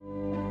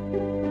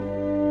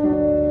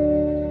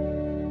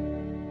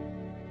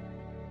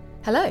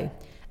Hello,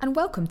 and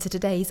welcome to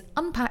today's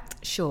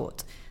Unpacked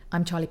Short.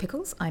 I'm Charlie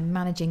Pickles, I'm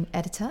Managing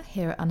Editor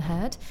here at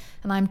Unheard,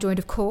 and I'm joined,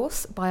 of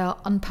course, by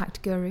our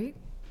Unpacked guru,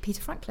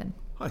 Peter Franklin.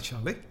 Hi,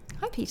 Charlie.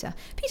 Hi, Peter.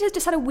 Peter's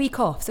just had a week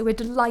off, so we're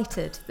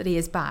delighted that he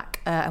is back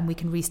and we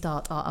can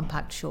restart our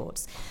Unpacked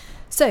Shorts.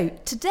 So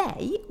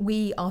today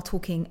we are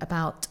talking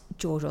about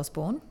George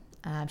Osborne.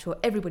 I'm sure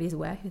everybody is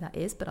aware who that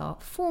is, but our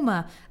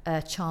former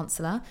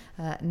Chancellor,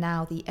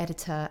 now the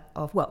editor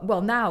of,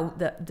 now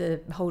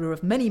the holder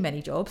of many,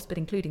 many jobs, but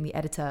including the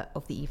editor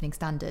of the Evening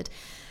Standard.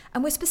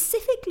 And we're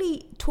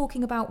specifically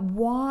talking about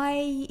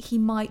why he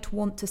might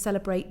want to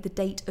celebrate the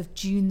date of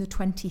June the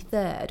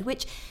 23rd,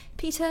 which,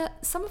 Peter,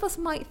 some of us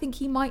might think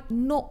he might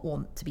not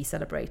want to be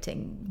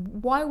celebrating.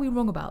 Why are we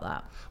wrong about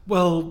that?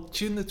 Well,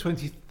 June the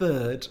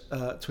 23rd,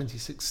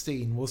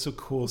 2016 was, of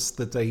course,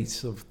 the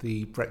date of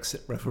the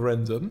Brexit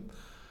referendum,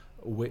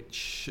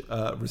 which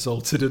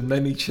resulted in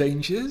many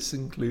changes,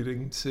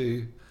 including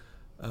to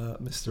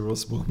Mr.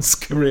 Osborne's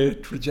career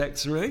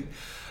trajectory.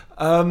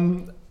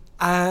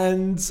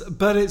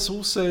 But it's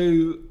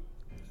also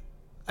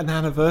an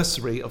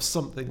anniversary of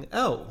something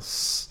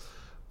else,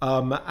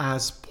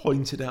 as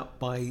pointed out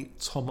by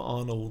Tom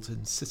Arnold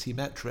in City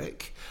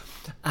Metric,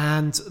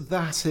 and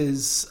that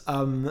is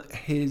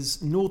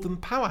his Northern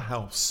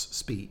Powerhouse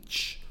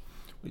speech,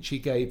 which he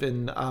gave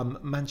in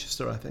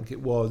Manchester, I think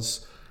it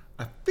was,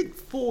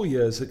 4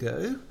 years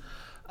ago,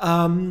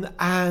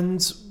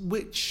 and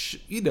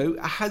which,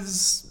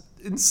 has,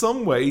 in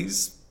some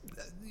ways,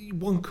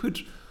 one could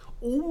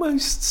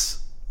almost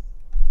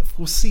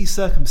foresee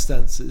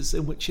circumstances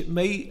in which it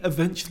may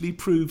eventually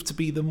prove to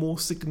be the more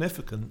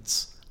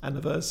significant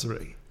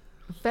anniversary.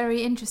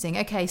 Very interesting.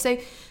 Okay, so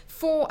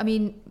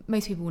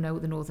most people will know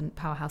what the Northern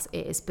Powerhouse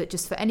is, but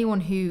just for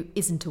anyone who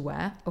isn't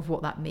aware of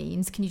what that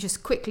means, can you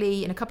just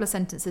quickly, in a couple of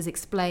sentences,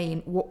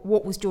 explain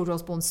what was George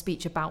Osborne's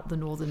speech about the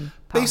Northern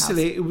Powerhouse?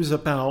 Basically, it was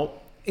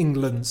about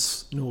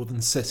England's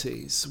northern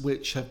cities,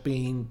 which have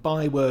been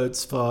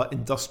bywords for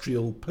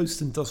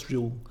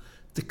post-industrial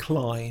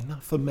decline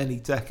for many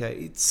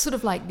decades. Sort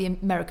of like the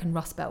American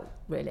Rust Belt,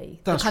 really.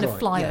 That's the kind right,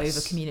 of flyover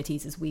yes.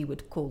 communities, as we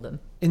would call them.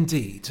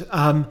 Indeed.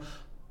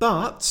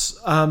 But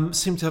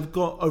seem to have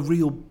got a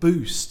real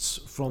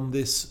boost from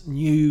this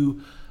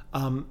new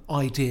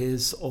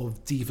ideas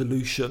of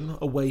devolution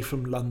away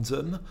from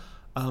London,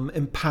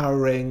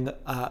 empowering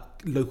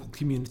local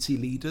community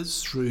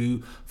leaders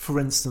through, for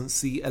instance,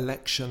 the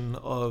election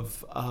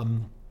of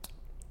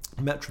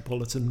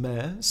metropolitan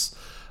mayors,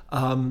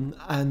 and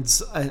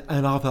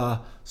other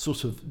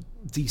sort of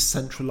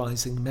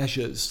decentralising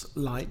measures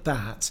like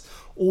that,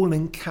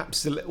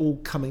 all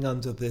coming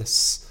under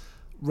this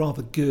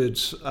rather good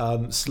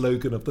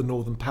slogan of the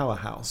Northern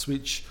Powerhouse,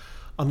 which,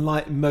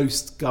 unlike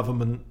most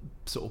government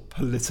sort of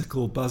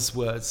political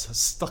buzzwords, has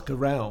stuck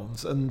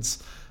around, and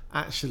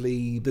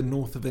actually the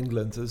north of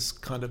England has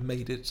kind of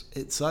made it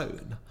its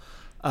own.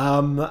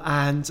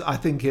 And I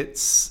think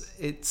it's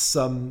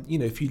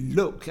if you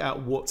look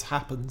at what's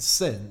happened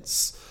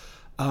since,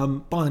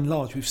 by and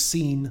large, we've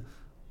seen,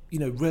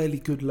 really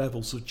good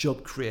levels of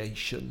job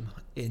creation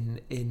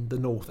in the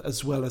north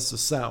as well as the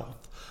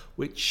south,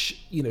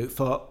 which,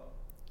 for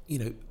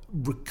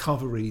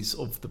recoveries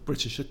of the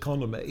British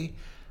economy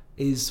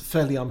is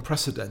fairly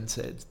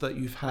unprecedented, that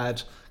you've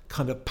had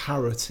kind of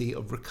parity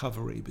of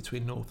recovery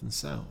between north and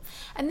south.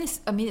 And this,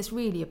 it's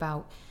really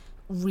about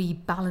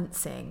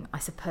rebalancing, I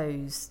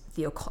suppose,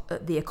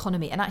 the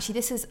economy. And actually,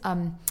 this is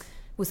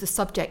was the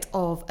subject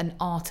of an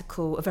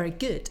article, a very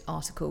good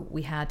article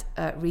we had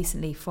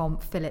recently from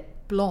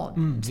Philip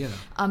Blond.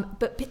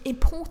 But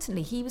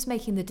importantly, he was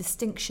making the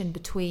distinction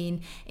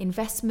between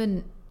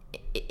investment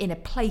in a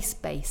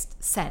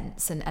place-based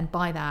sense, and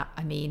by that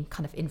I mean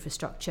kind of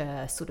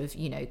infrastructure, sort of,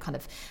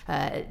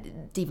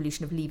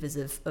 devolution of levers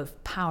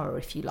of power,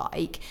 if you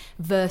like,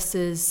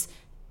 versus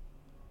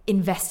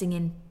investing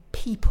in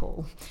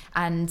people,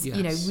 and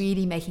yes.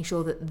 really making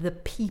sure that the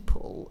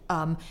people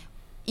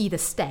either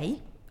stay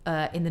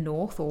in the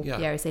north or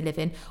the areas they live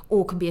in,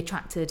 or can be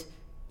attracted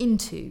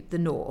into the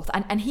north.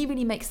 And he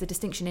really makes the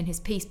distinction in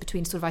his piece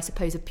between sort of, I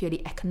suppose, a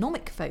purely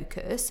economic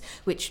focus,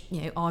 which,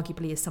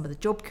 arguably is some of the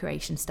job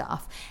creation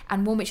stuff,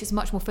 and one which is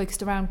much more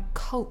focused around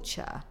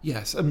culture.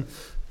 Yes,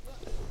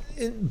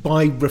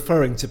 by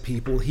referring to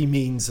people, he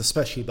means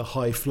especially the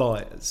high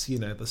flyers,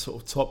 the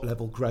sort of top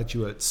level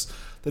graduates,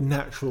 the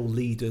natural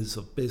leaders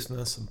of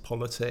business and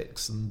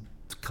politics and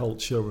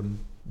culture and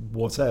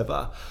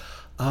whatever.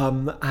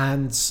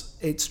 And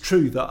it's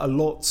true that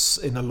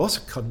in a lot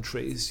of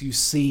countries, you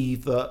see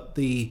that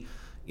the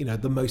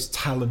most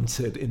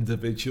talented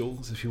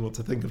individuals, if you want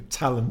to think of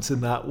talent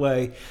in that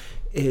way,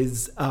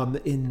 is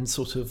in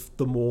sort of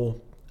the more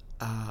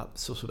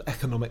sort of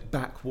economic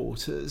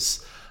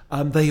backwaters.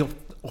 They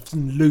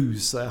often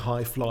lose their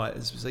high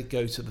flyers as they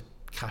go to the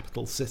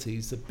capital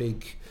cities, the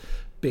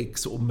big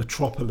sort of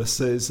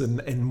metropolises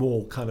and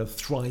more kind of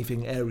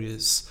thriving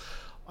areas.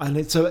 And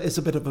it's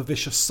a bit of a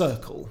vicious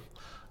circle.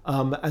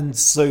 And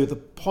so the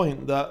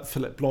point that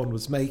Philip Blond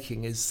was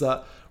making is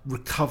that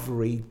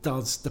recovery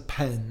does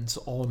depend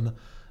on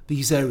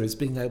these areas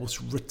being able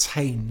to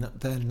retain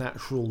their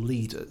natural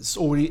leaders,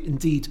 or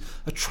indeed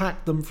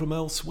attract them from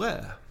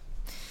elsewhere.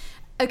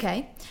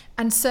 Okay,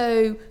 and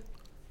so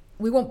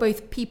we want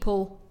both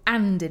people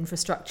and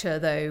infrastructure,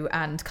 though,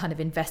 and kind of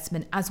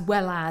investment, as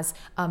well as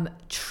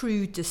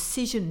true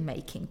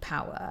decision-making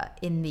power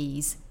in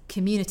these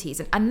communities.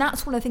 And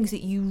that's one of the things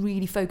that you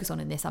really focus on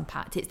in this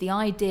Unpacked. It's the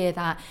idea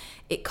that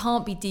it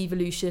can't be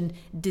devolution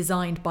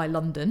designed by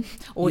London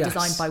or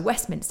designed by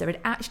Westminster.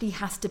 It actually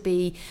has to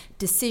be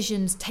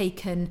decisions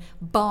taken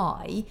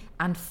by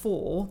and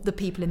for the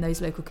people in those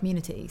local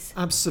communities.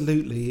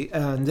 Absolutely.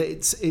 And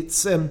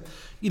it's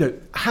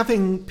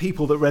having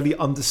people that really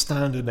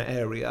understand an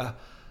area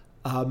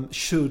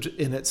should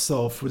in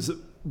itself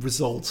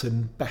result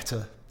in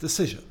better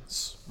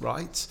decisions,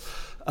 right?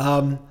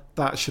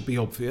 That should be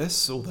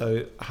obvious, although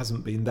it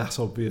hasn't been that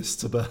obvious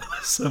to the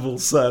civil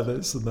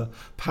service and the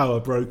power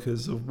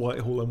brokers of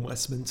Whitehall and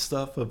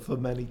Westminster for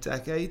many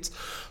decades.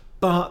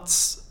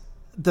 But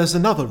there's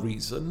another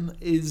reason,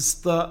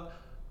 is that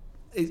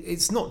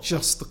it's not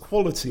just the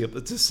quality of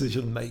the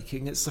decision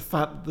making, it's the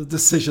fact that the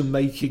decision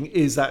making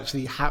is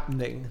actually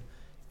happening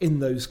in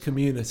those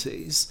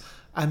communities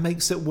and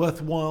makes it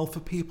worthwhile for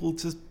people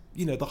to,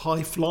 the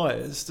high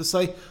flyers, to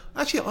say,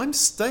 actually, I'm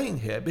staying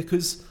here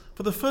because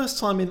for the first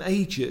time in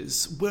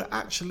ages, we're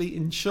actually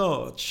in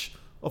charge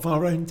of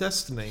our own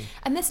destiny.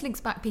 And this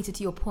links back, Peter,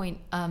 to your point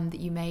that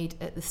you made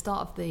at the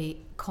start of the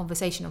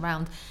conversation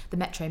around the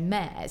metro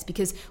mayors,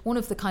 because one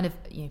of the kind of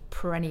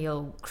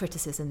perennial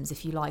criticisms,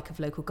 if you like, of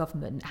local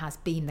government has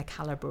been the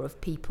calibre of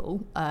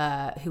people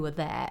who are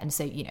there. And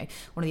so, one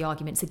of the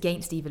arguments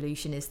against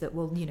devolution is that,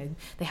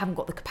 they haven't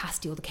got the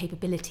capacity or the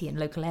capability in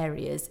local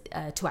areas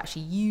to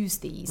actually use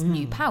these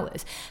new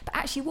powers. But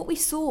actually what we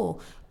saw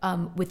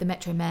with the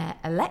Metro Mayor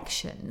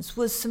elections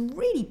was some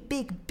really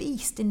big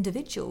beast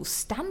individuals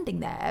standing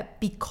there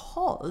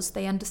because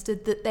they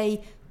understood that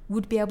they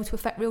would be able to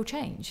affect real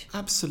change.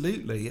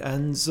 Absolutely.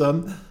 And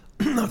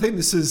I think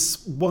this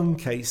is one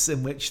case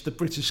in which the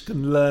British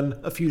can learn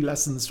a few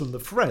lessons from the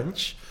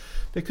French,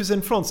 because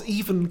in France,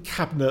 even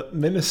cabinet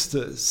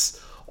ministers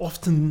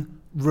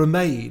often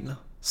remain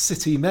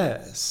city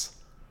mayors.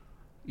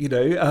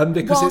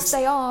 Because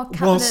they are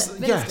cabinet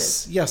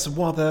ministers. Yes, and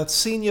while they're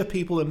senior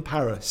people in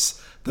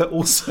Paris, they're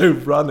also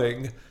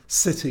running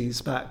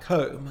cities back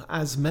home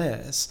as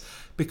mayors,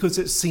 because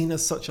it's seen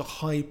as such a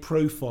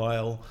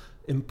high-profile,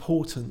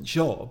 important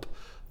job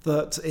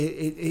that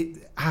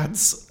it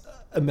adds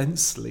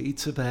immensely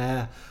to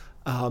their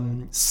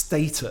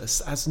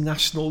status as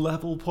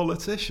national-level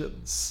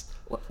politicians.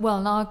 Well,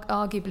 and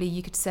arguably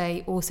you could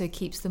say also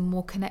keeps them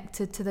more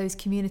connected to those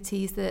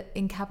communities that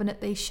in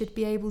cabinet they should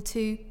be able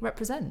to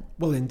represent.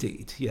 Well,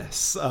 indeed,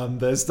 yes,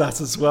 there's that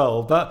as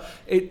well. But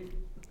it's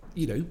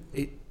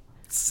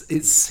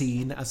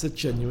seen as a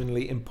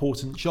genuinely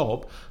important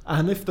job,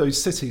 and if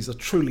those cities are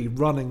truly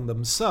running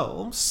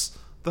themselves,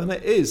 then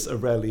it is a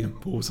really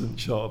important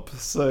job.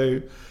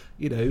 So,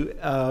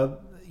 I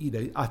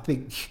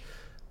think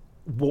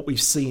what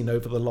we've seen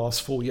over the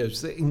last 4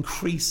 years is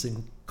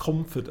increasing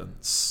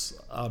confidence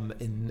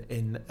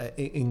in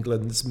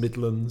England's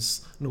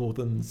Midlands,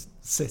 northern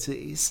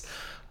cities.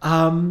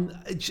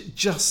 It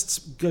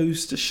just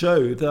goes to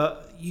show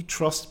that you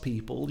trust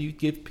people, you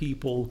give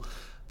people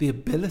the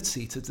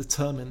ability to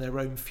determine their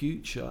own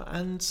future,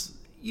 and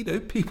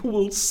people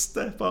will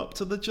step up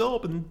to the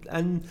job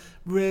and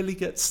really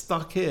get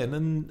stuck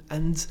in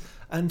and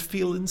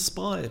feel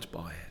inspired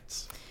by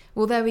it.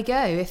 Well, there we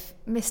go. If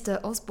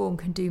Mr. Osborne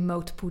can do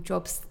multiple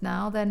jobs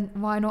now, then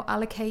why not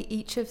allocate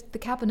each of the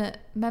cabinet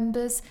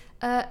members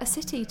a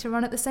city to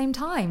run at the same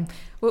time?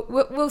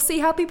 We'll see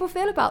how people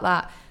feel about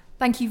that.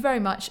 Thank you very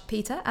much,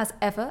 Peter. As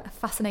ever, a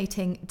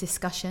fascinating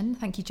discussion.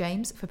 Thank you,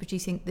 James, for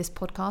producing this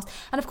podcast.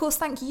 And of course,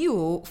 thank you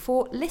all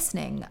for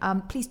listening.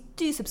 Please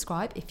do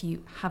subscribe if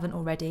you haven't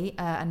already,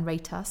 and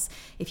rate us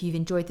if you've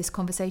enjoyed this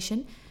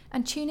conversation.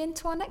 And tune in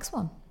to our next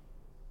one.